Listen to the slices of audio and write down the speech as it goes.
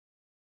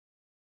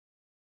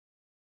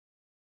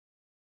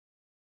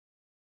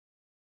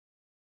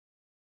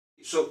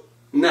So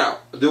now,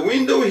 the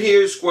window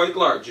here is quite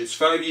large, it's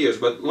 5 years,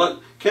 but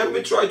can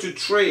we try to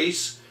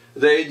trace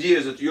the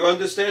ideas that you're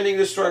understanding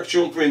the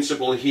structural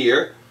principle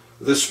here,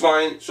 the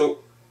spine, so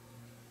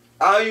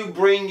are you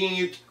bringing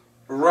it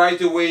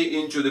right away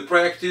into the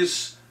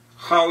practice?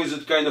 How is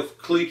it kind of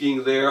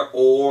clicking there,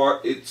 or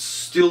it's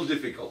still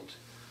difficult?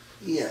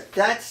 Yeah,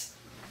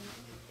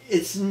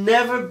 it's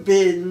never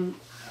been,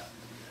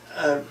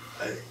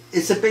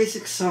 it's a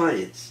basic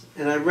science,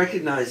 and I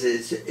recognize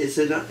it.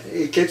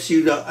 It gets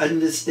you to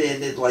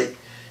understand it like,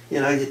 you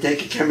know, you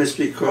take a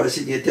chemistry course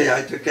and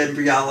I took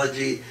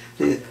embryology.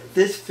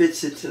 This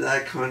fits into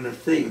that kind of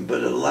thing,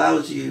 but it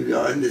allows you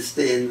to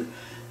understand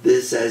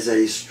this as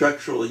a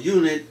structural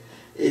unit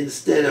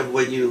instead of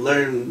when you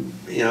learn,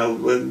 you know,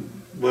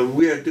 when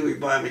we are doing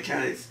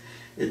biomechanics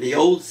in the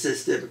old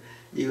system,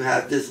 you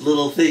have this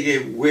little thing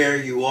in where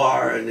you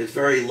are, and it's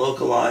very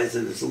localized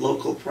and it's a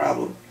local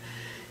problem.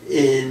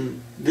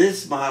 In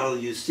this model,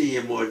 you see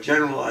a more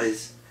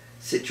generalized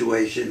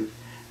situation,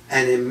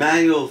 and in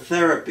manual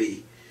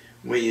therapy,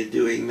 when you're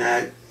doing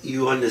that,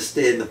 you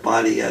understand the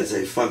body as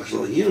a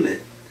functional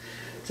unit.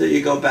 So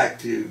you go back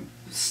to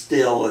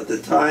Still at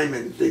the time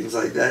and things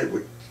like that,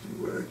 which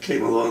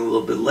came along a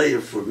little bit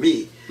later for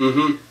me.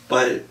 Mm-hmm.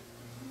 But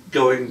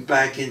going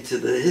back into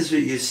the history,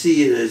 you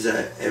see it as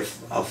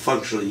a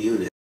functional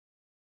unit.